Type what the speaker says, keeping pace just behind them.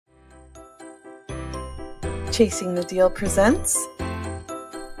Chasing the Deal presents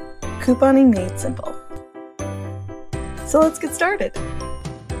Couponing Made Simple. So let's get started.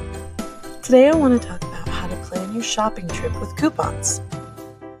 Today I want to talk about how to plan your shopping trip with coupons.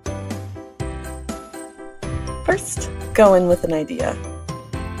 First, go in with an idea.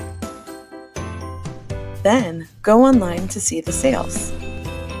 Then, go online to see the sales.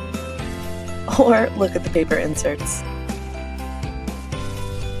 Or look at the paper inserts.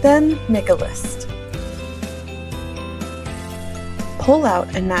 Then, make a list. Pull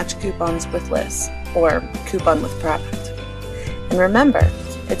out and match coupons with lists, or coupon with product. And remember,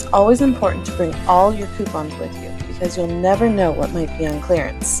 it's always important to bring all your coupons with you because you'll never know what might be on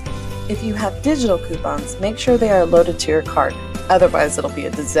clearance. If you have digital coupons, make sure they are loaded to your cart, otherwise it'll be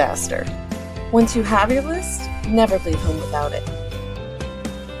a disaster. Once you have your list, never leave home without it.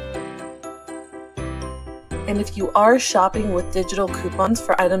 And if you are shopping with digital coupons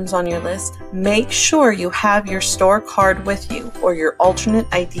for items on your list, make sure you have your store card with you or your alternate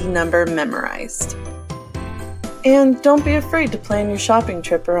ID number memorized. And don't be afraid to plan your shopping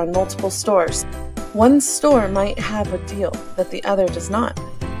trip around multiple stores. One store might have a deal that the other does not.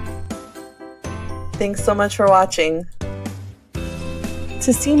 Thanks so much for watching.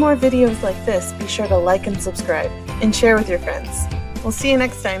 To see more videos like this, be sure to like and subscribe, and share with your friends. We'll see you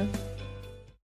next time.